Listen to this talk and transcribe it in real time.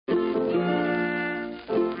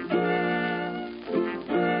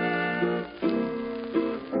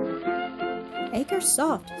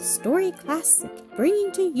AcreSoft Story Classic,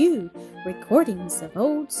 bringing to you recordings of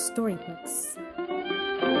old storybooks.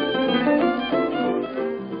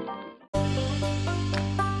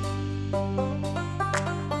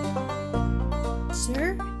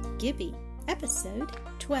 Sir Gibbie, Episode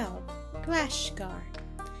 12, Glashgar.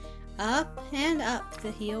 Up and up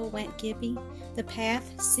the hill went Gibbie. The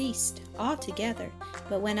path ceased altogether,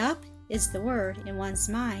 but when up is the word in one's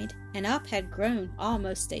mind, and up had grown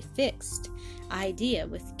almost a fixed idea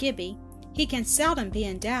with Gibbie. He can seldom be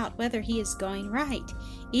in doubt whether he is going right,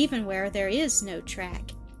 even where there is no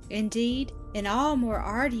track. Indeed, in all more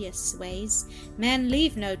arduous ways, men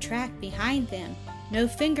leave no track behind them, no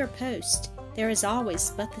finger post. There is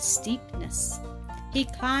always but the steepness. He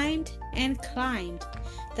climbed and climbed.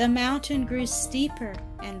 The mountain grew steeper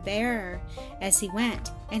and barer as he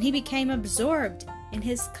went, and he became absorbed in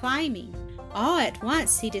his climbing. All at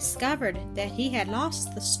once he discovered that he had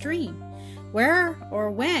lost the stream. Where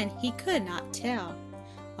or when he could not tell.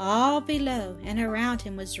 All below and around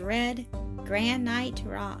him was red granite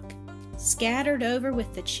rock, scattered over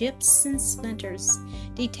with the chips and splinters,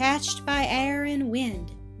 detached by air and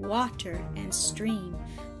wind, water and stream,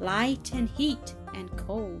 light and heat and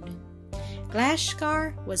cold.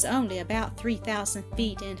 Glashgar was only about 3,000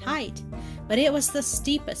 feet in height, but it was the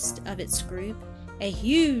steepest of its group, a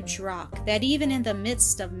huge rock that even in the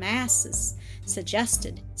midst of masses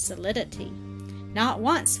suggested solidity. Not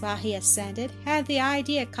once while he ascended had the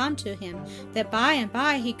idea come to him that by and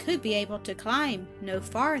by he could be able to climb no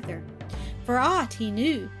farther. For aught he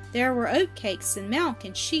knew, there were oatcakes and milk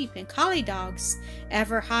and sheep and collie dogs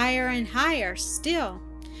ever higher and higher still.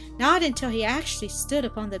 Not until he actually stood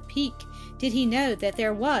upon the peak did he know that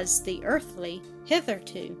there was the earthly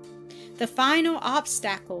hitherto, the final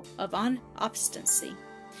obstacle of unobstancy.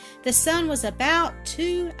 The sun was about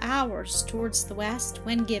 2 hours towards the west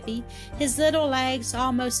when Gibbie, his little legs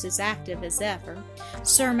almost as active as ever,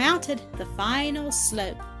 surmounted the final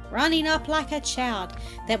slope. Running up like a child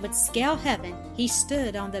that would scale heaven, he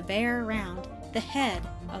stood on the bare round, the head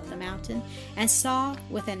of the mountain, and saw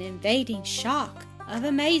with an invading shock of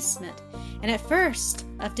amazement, and at first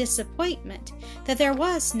of disappointment, that there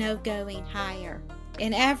was no going higher.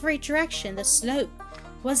 In every direction the slope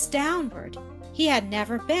was downward. He had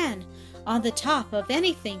never been on the top of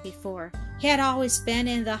anything before. He had always been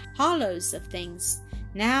in the hollows of things.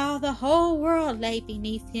 Now the whole world lay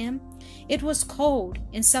beneath him. It was cold.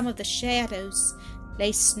 In some of the shadows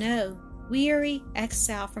lay snow, weary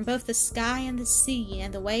exile from both the sky and the sea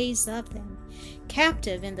and the ways of them,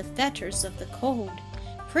 captive in the fetters of the cold,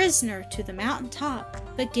 prisoner to the mountain top.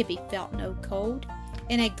 But Gibbie felt no cold.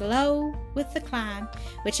 In a glow with the climb,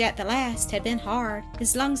 which at the last had been hard,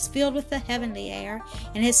 his lungs filled with the heavenly air,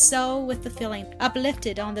 and his soul with the feeling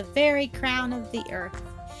uplifted on the very crown of the earth.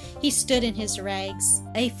 He stood in his rags,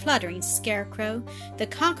 a fluttering scarecrow, the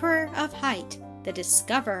conqueror of height, the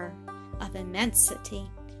discoverer of immensity.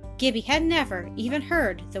 Gibbie had never even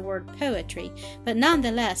heard the word poetry, but none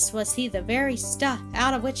the less was he the very stuff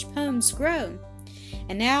out of which poems grow.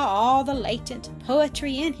 And now all the latent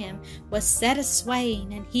poetry in him was set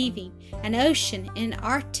a-swaying and heaving, an ocean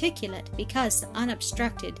inarticulate because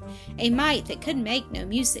unobstructed, a might that could make no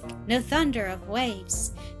music, no thunder of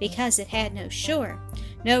waves, because it had no shore,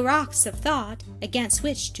 no rocks of thought against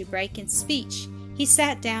which to break in speech. He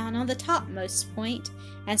sat down on the topmost point,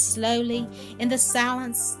 and slowly, in the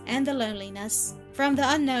silence and the loneliness, from the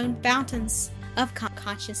unknown fountains of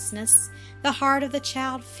consciousness, the heart of the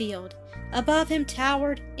child filled. Above him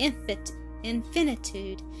towered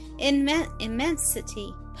infinitude,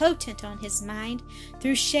 immensity, potent on his mind,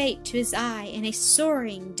 threw shape to his eye in a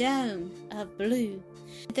soaring dome of blue.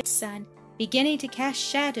 The sun, beginning to cast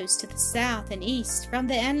shadows to the south and east from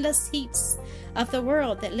the endless heaps of the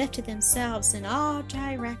world that lifted themselves in all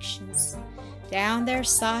directions. Down their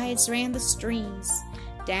sides ran the streams,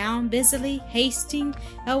 down busily hasting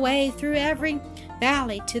away through every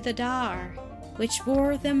valley to the Dar, which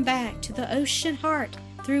bore them back to the ocean heart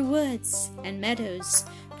through woods and meadows,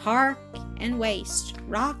 park and waste,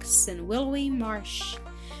 rocks and willowy marsh.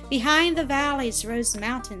 Behind the valleys rose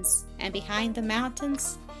mountains, and behind the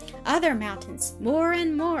mountains other mountains, more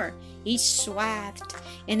and more, each swathed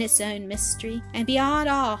in its own mystery, and beyond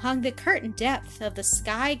all hung the curtain depth of the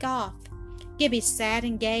sky gulf. Gibbie sat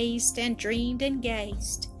and gazed and dreamed and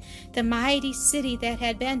gazed. The mighty city that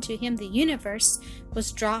had been to him the universe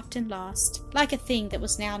was dropped and lost, like a thing that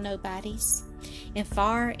was now nobody's, in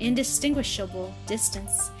far indistinguishable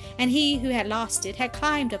distance, and he who had lost it had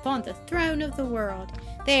climbed upon the throne of the world.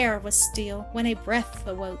 The air was still when a breath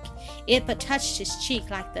awoke. It but touched his cheek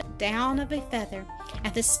like the down of a feather,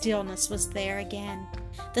 and the stillness was there again.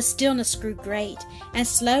 The stillness grew great, and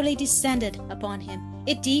slowly descended upon him.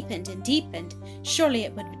 It deepened and deepened. Surely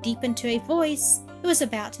it would deepen to a voice. It was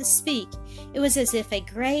about to speak. It was as if a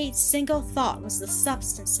great single thought was the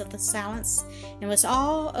substance of the silence, and was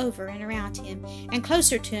all over and around him, and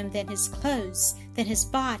closer to him than his clothes, than his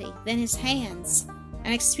body, than his hands.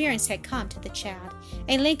 An experience had come to the child,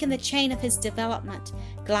 a link in the chain of his development,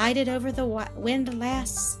 glided over the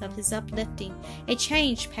windlass of his uplifting. A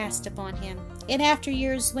change passed upon him. In after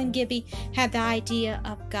years, when Gibbie had the idea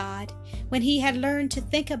of God, when he had learned to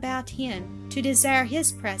think about him, to desire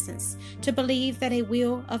his presence, to believe that a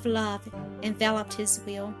will of love enveloped his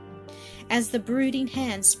will, as the brooding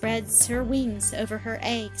hen spreads her wings over her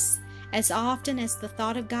eggs, as often as the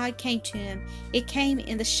thought of God came to him, it came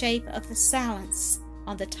in the shape of the silence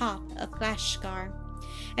on the top of Glashgar.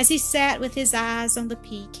 As he sat with his eyes on the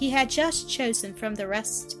peak he had just chosen from the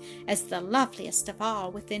rest as the loveliest of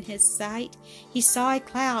all within his sight, he saw a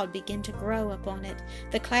cloud begin to grow upon it.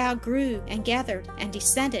 The cloud grew and gathered and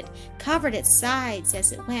descended, covered its sides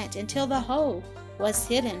as it went, until the whole was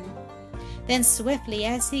hidden. Then swiftly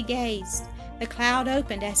as he gazed, the cloud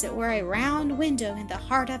opened as it were a round window in the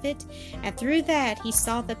heart of it, and through that he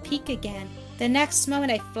saw the peak again. The next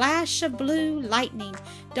moment a flash of blue lightning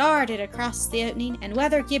darted across the opening, and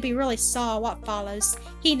whether Gibbie really saw what follows,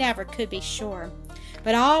 he never could be sure.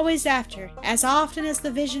 But always after, as often as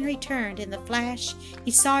the vision returned in the flash,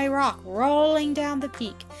 he saw a rock rolling down the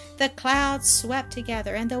peak. The clouds swept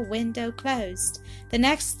together, and the window closed. The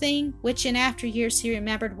next thing which in after years he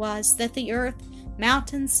remembered was that the earth,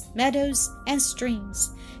 mountains, meadows, and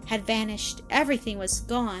streams had vanished. Everything was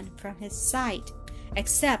gone from his sight,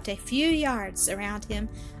 except a few yards around him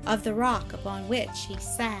of the rock upon which he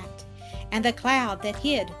sat, and the cloud that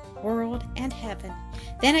hid world and heaven.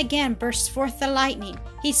 Then again burst forth the lightning.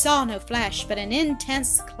 He saw no flash, but an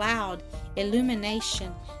intense cloud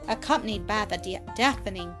illumination, accompanied by the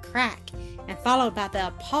deafening crack, and followed by the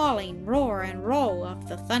appalling roar and roll of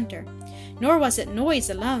the thunder. Nor was it noise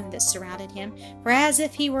alone that surrounded him, for as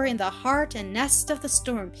if he were in the heart and nest of the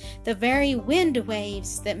storm, the very wind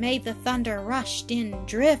waves that made the thunder rushed in,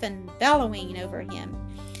 driven, bellowing over him,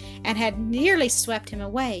 and had nearly swept him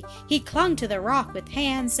away. He clung to the rock with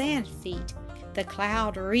hands and feet. The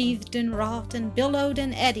cloud wreathed and wrought and billowed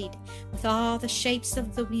and eddied with all the shapes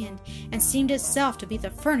of the wind, and seemed itself to be the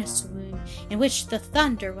furnace wound in which the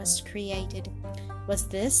thunder was created. Was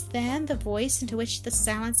this, then, the voice into which the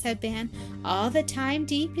silence had been all the time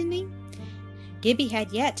deepening? Gibbie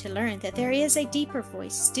had yet to learn that there is a deeper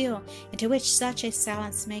voice still, into which such a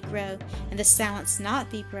silence may grow, and the silence not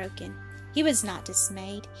be broken. He was not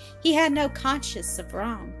dismayed. He had no conscience of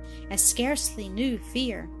wrong, and scarcely knew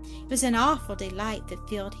fear. It was an awful delight that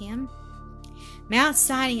filled him. Mount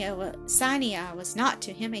Sinai was not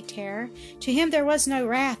to him a terror. To him there was no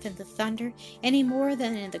wrath in the thunder, any more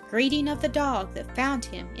than in the greeting of the dog that found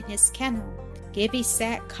him in his kennel. Gibbie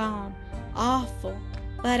sat calm, awful,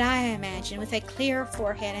 but I imagine with a clear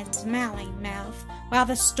forehead and smiling mouth, while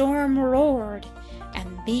the storm roared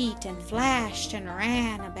and beat and flashed and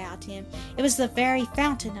ran about him. It was the very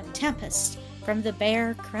fountain of tempest. From the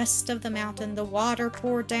bare crest of the mountain the water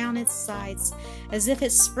poured down its sides, as if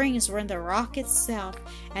its springs were in the rock itself,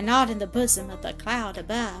 and not in the bosom of the cloud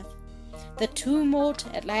above. The tumult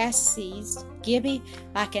at last ceased. Gibbie,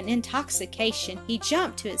 like an intoxication, he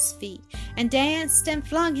jumped to his feet, and danced and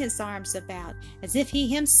flung his arms about, as if he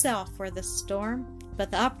himself were the storm. But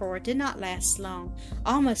the uproar did not last long.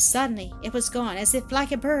 Almost suddenly it was gone, as if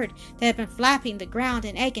like a bird that had been flapping the ground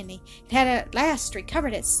in agony, it had at last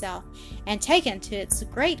recovered itself, and taken to its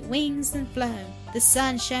great wings and flown. The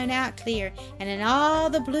sun shone out clear, and in all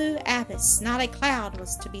the blue abyss not a cloud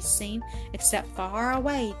was to be seen, except far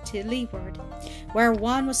away to leeward, where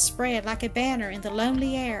one was spread like a banner in the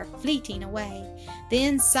lonely air, fleeting away, the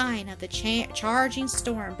ensign of the charging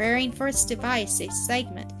storm, bearing for its device a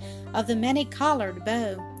segment of the many-coloured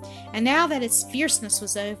bow. And now that its fierceness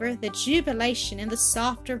was over, the jubilation in the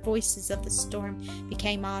softer voices of the storm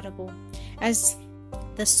became audible, as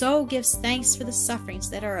the soul gives thanks for the sufferings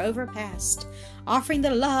that are overpast, offering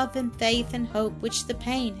the love and faith and hope which the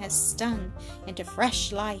pain has stung into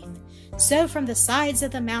fresh life. So from the sides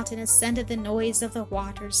of the mountain ascended the noise of the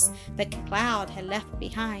waters the cloud had left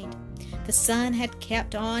behind. The sun had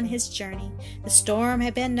kept on his journey. The storm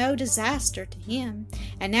had been no disaster to him,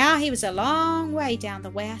 and now he was a long way down the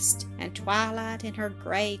west, and twilight in her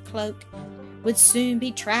gray cloak would soon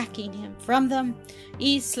be tracking him from the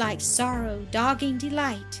east like sorrow dogging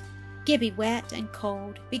delight. Gibbie, wet and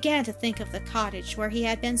cold, began to think of the cottage where he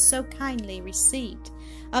had been so kindly received.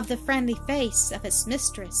 of the friendly face of his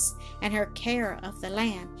mistress and her care of the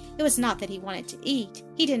lamb. It was not that he wanted to eat.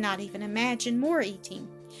 He did not even imagine more eating,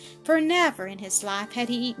 for never in his life had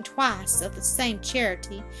he eaten twice of the same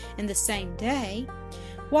charity in the same day.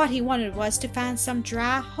 What he wanted was to find some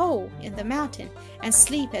dry hole in the mountain and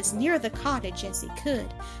sleep as near the cottage as he could.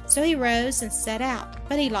 So he rose and set out,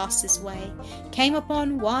 but he lost his way, came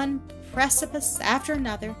upon one precipice after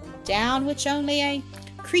another, down which only a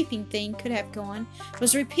creeping thing could have gone,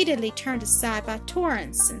 was repeatedly turned aside by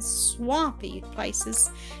torrents and swampy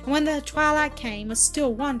places, and when the twilight came, was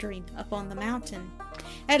still wandering upon the mountain.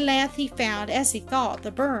 At length he found, as he thought,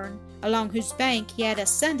 the burn along whose bank he had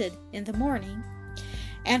ascended in the morning,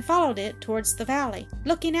 and followed it towards the valley,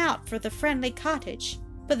 looking out for the friendly cottage.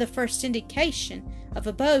 But the first indication of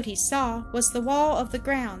abode he saw was the wall of the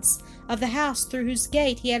grounds of the house through whose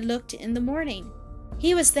gate he had looked in the morning.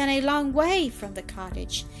 He was then a long way from the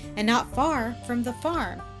cottage, and not far from the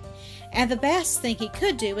farm, and the best thing he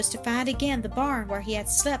could do was to find again the barn where he had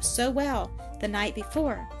slept so well the night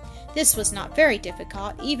before. This was not very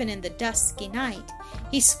difficult, even in the dusky night.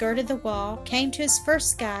 He skirted the wall, came to his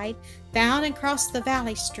first guide, found and crossed the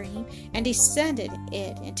valley stream, and descended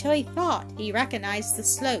it until he thought he recognized the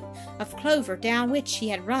slope of clover down which he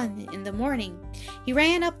had run in the morning. He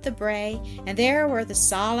ran up the brae, and there were the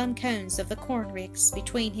solemn cones of the corn ricks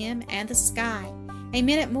between him and the sky. A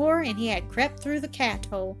minute more, and he had crept through the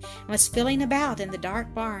cat-hole and was feeling about in the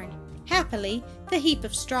dark barn. Happily, the heap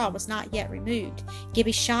of straw was not yet removed.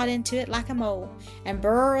 Gibbie shot into it like a mole, and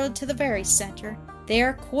burrowed to the very center.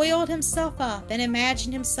 There coiled himself up, and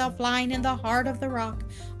imagined himself lying in the heart of the rock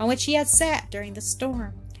on which he had sat during the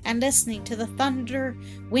storm, and listening to the thunder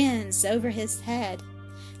winds over his head.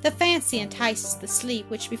 The fancy enticed the sleep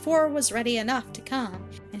which before was ready enough to come,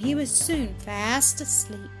 and he was soon fast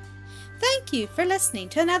asleep. Thank you for listening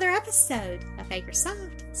to another episode of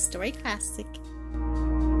AcreSoft Story Classic.